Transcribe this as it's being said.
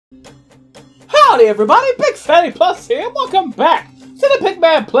Howdy everybody, BygPhattyPlus here, and welcome back to the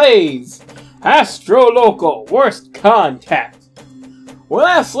Pigman Plays Astroloco Worst Contact. When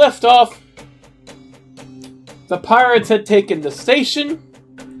last left off, the pirates had taken the station.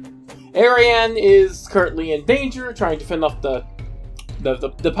 Ariane is currently in danger, trying to fend off the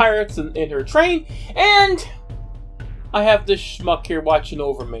pirates in her train, and I have this schmuck here watching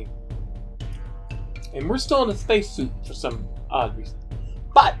over me. And we're still in a spacesuit for some odd reason.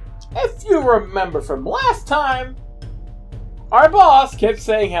 But if you remember from last time, our boss kept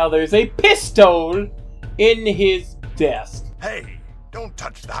saying how there's a pistol in his desk. Hey, don't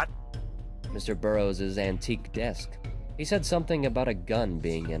touch that. Mr. Burroughs' antique desk. He said something about a gun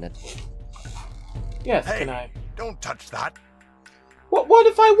being in it. Yes, hey, can I? Don't touch that. What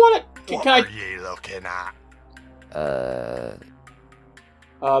if I want it? Can What are you looking at?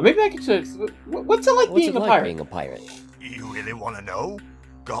 Maybe I could just... What's it like being a pirate? Being a pirate? You really want to know?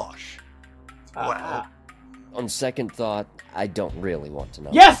 Gosh. Well, on second thought, I don't really want to know.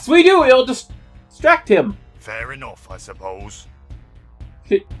 Yes, we do! It'll distract him. fair enough, I suppose.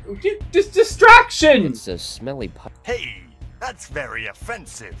 Just distraction! It's a smelly pirate. Hey, that's very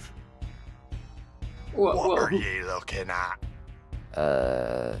offensive. What are you looking at?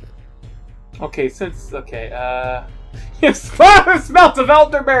 Okay, yes, smells of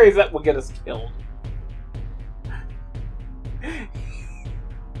elderberries that will get us killed.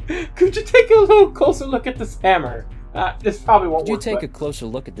 Could you take a little closer look at this hammer? This probably won't work. Could you take a closer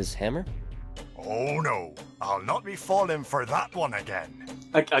look at this hammer? Oh no, I'll not be falling for that one again.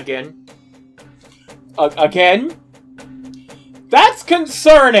 Again? Again? That's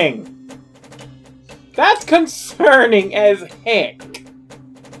concerning! That's concerning as heck.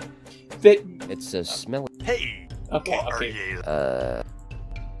 That... It's a smelly... Hey, okay, what okay. are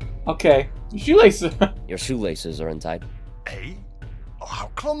you? Okay. Shoelaces. Your shoelaces are untied. Hey? Oh, how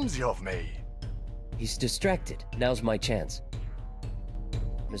clumsy of me. He's distracted. Now's my chance.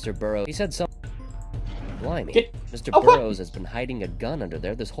 Mr. Burroughs... He said something... Blimey. Mr. Burroughs has been hiding a gun under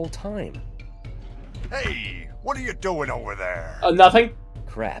there this whole time. Hey, what are you doing over there? Nothing.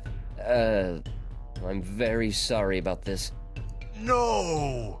 Crap. I'm very sorry about this.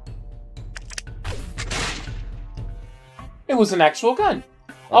 No! It was an actual gun.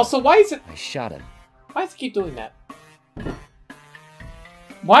 Also, why is it... I shot him. Why does it keep doing that?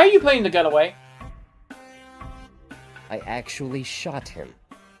 Why are you putting the gun away? I actually shot him.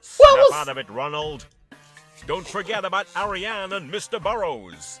 Snap out of it, Ronald. Don't forget about Ariane and Mr.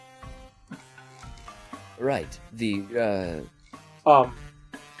 Burroughs. Right. The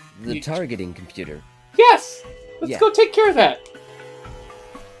targeting computer. Yes! Let's Yeah. go take care of that.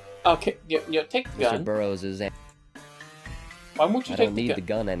 Okay, take the Mr. gun. Burroughs is... Why won't you I take don't the need gun? the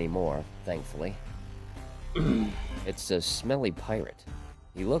gun anymore, thankfully. It's a smelly pirate.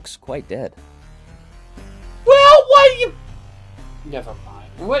 He looks quite dead. Well, why do you... Never mind.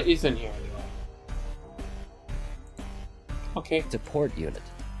 What is in here anyway? Okay. It's a port unit.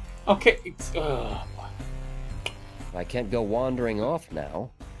 Okay, it's... I can't go wandering off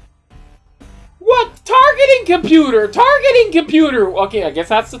now. What? Targeting computer! Targeting computer! Okay, I guess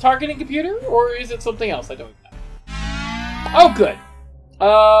that's the targeting computer? Or is it something else? I don't know. Oh, good.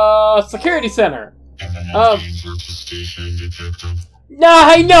 Security center. Nah,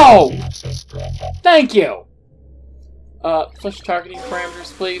 I know! Thank you! Flush targeting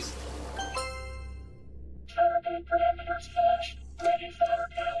parameters, please. Target parameters flashed. Ready for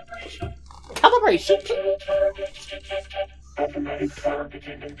calibration. Calibration? Targets detected. Automatic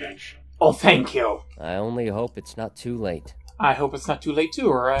targeting engaged. Oh, thank you. I only hope it's not too late. I hope it's not too late, too,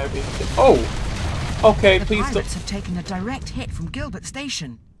 or oh! Okay, the please don't... pirates have taken a direct hit from Gilbert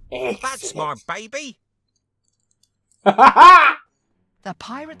Station. That's my baby. The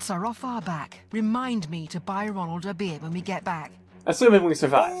pirates are off our back. Remind me to buy Ronald a beer when we get back. Assuming we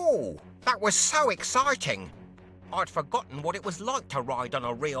survive. Oh, that was so exciting. I'd forgotten what it was like to ride on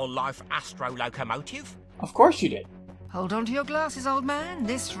a real-life Astro locomotive. Of course you did. Hold on to your glasses, old man.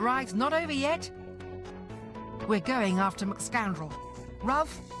 This ride's not over yet. We're going after McScoundrel.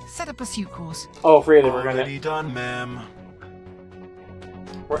 Ralph, set a pursuit course. Oh, really? We're gonna... Already done, ma'am.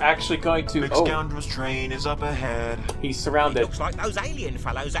 We're actually going to... McScoundrel's train is up ahead. He's surrounded. Looks like those alien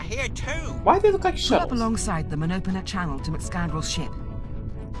fellows are here too. Why do they look like Pull up shuttles? alongside them and open a channel to McScoundrel's ship.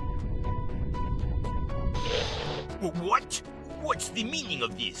 What? What's the meaning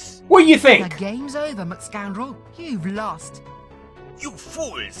of this? What do you The think? game's over, McScoundrel. You've lost. You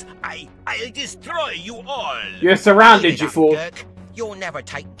fools! I'll destroy you all! You're surrounded, Give it you up, fool. Dirk. You'll never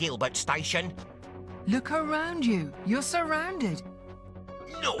take Gilbert Station. Look around you. You're surrounded.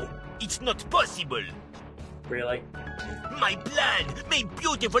 No, it's not possible. Really? My plan! My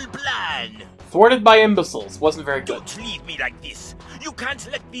beautiful plan! Thwarted by imbeciles. Wasn't very good. Don't leave me like this! You can't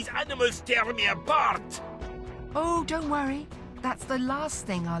let these animals tear me apart! Oh, don't worry. That's the last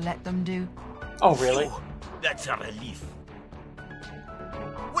thing I'll let them do. Oh, really? Phew, that's a relief.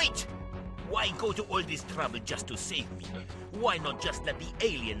 Wait! Why go to all this trouble just to save me? Why not just let the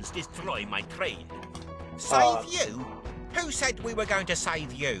aliens destroy my train? Save you? Who said we were going to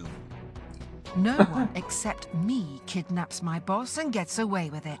save you? No one except me kidnaps my boss and gets away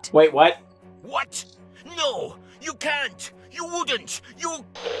with it. Wait, what? What? No! You can't! You wouldn't! You...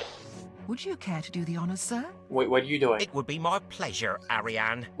 Would you care to do the honors, sir? Wait, what are you doing? It would be my pleasure,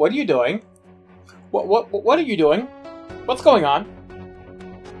 Ariane. What are you doing? What are you doing? What's going on?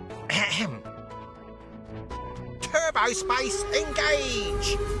 Ahem. Turbo space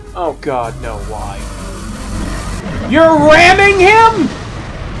engage! Oh god, no, why? You're ramming him?!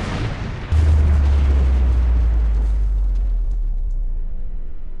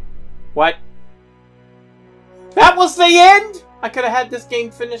 What? That was the end?! I could have had this game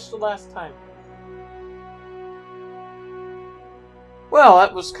finished the last time. Well,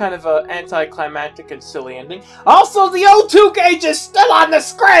 that was kind of an anticlimactic and silly ending. Also, the O2 gauge is still on the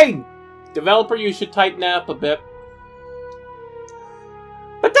screen! Developer, you should tighten that up a bit.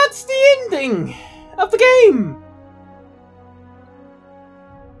 But that's the ending of the game!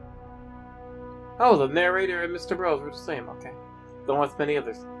 Oh, the narrator and Mr. Burrows were the same, okay. Don't with many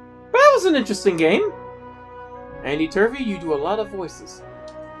others. But that was an interesting game. Andy Turvey, you do a lot of voices.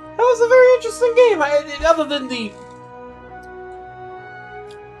 That was a very interesting game, other than the...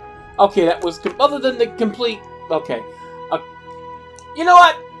 Okay, that was... Other than the complete... Okay. You know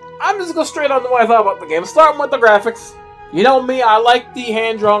what? I'm just going to go straight on to what I thought about the game. Starting with the graphics. You know me, I like the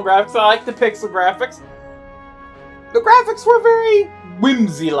hand-drawn graphics. I like the pixel graphics. The graphics were very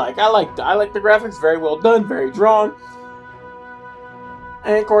whimsy-like. I like the graphics. Very well done, very drawn.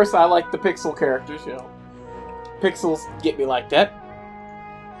 And of course, I like the pixel characters, you know. Pixels get me like that.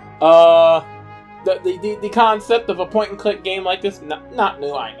 The concept of a point-and-click game like this, not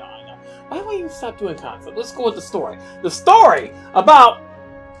new, I know. Why don't you stop doing concept? Let's go with the story. The story about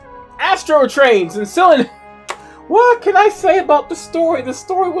Astro trains and selling... What can I say about the story? The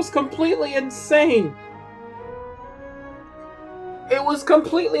story was completely insane. It was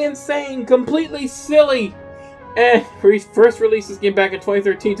completely insane, completely silly. And first released this game back in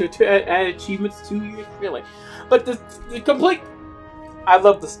 2013 to add achievements 2 years, really. But the complete... I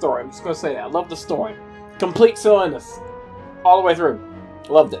love the story. I'm just going to say that. I love the story. Complete silliness. All the way through.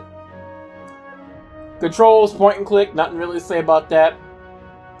 Loved it. Controls, point and click. Nothing really to say about that.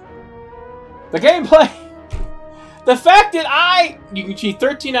 The gameplay. The fact that you can cheat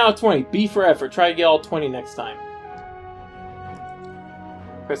 13 out of 20. B for effort. Try to get all 20 next time.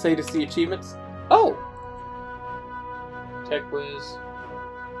 Press A to see achievements. Oh! Tech whiz.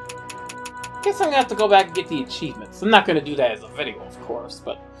 Guess I'm gonna have to go back and get the achievements. I'm not gonna do that as a video, of course,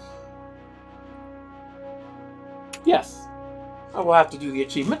 but... Yes. I will have to do the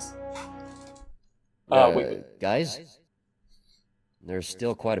achievements. Wait. Guys? There's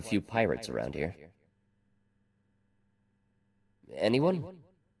still quite a few pirates around here. Anyone?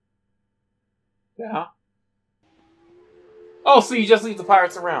 Yeah. Oh, so you just leave the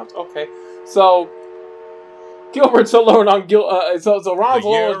pirates around. Okay. So... Gilbert's alone on so Ronald's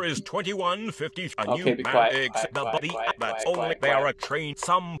alone. The year is 2150. A Okay, new be man quiet, except quiet, the quiet, that's quiet, only quiet, they are a quiet. train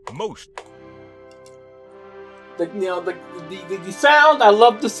some most. The sound, I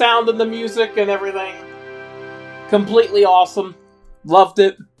love the sound and the music and everything. Completely awesome. Loved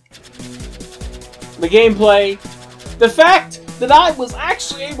it. The gameplay. The fact that I was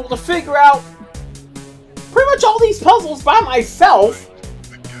actually able to figure out pretty much all these puzzles by myself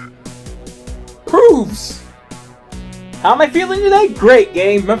proves. How am I feeling today? Great,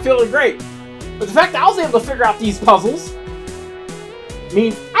 game. I'm feeling great. But the fact that I was able to figure out these puzzles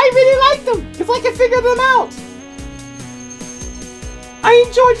means I really like them because I can figure them out. I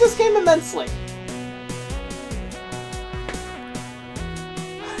enjoyed this game immensely.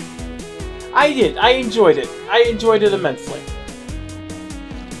 I did. I enjoyed it. I enjoyed it immensely.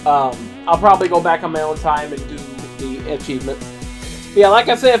 I'll probably go back on my own time and do the achievements. But yeah, like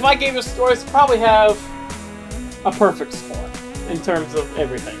I said, if I gave a score, it's probably have a perfect score in terms of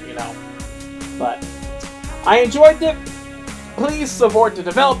everything, you know. But I enjoyed it. Please support the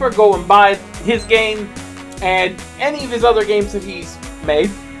developer. Go and buy his game and any of his other games that he's made.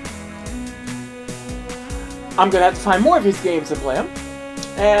 I'm gonna have to find more of his games and play them.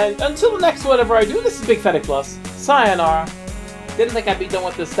 And until the next whatever I do, this is BygPhattyPlus. Sayonara. Didn't think I'd be done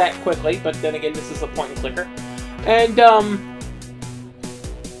with this that quickly, but then again, this is a point and clicker. And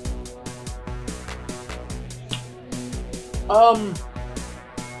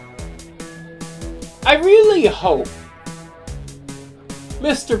I really hope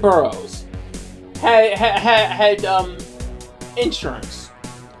Mr. Burroughs had insurance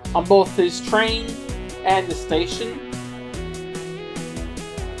on both his train and the station.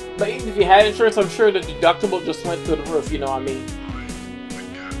 But even if he had insurance, I'm sure the deductible just went through the roof, you know what I mean?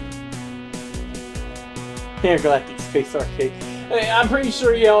 Intergalactic Space Arcade. I'm pretty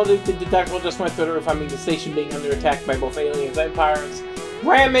sure, you know, the deductible just went through the roof. I mean, the station being under attack by both aliens and pirates,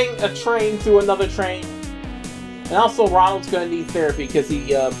 ramming a train through another train. And also, Ronald's gonna need therapy because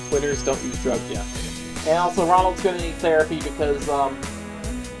winners don't use drugs yet. And also, Ronald's gonna need therapy because,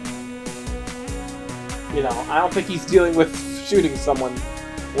 you know, I don't think he's dealing with shooting someone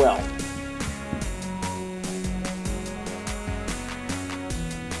well.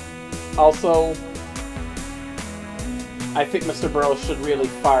 Also, I think Mr. Burroughs should really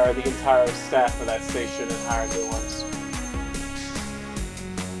fire the entire staff of that station and hire new ones.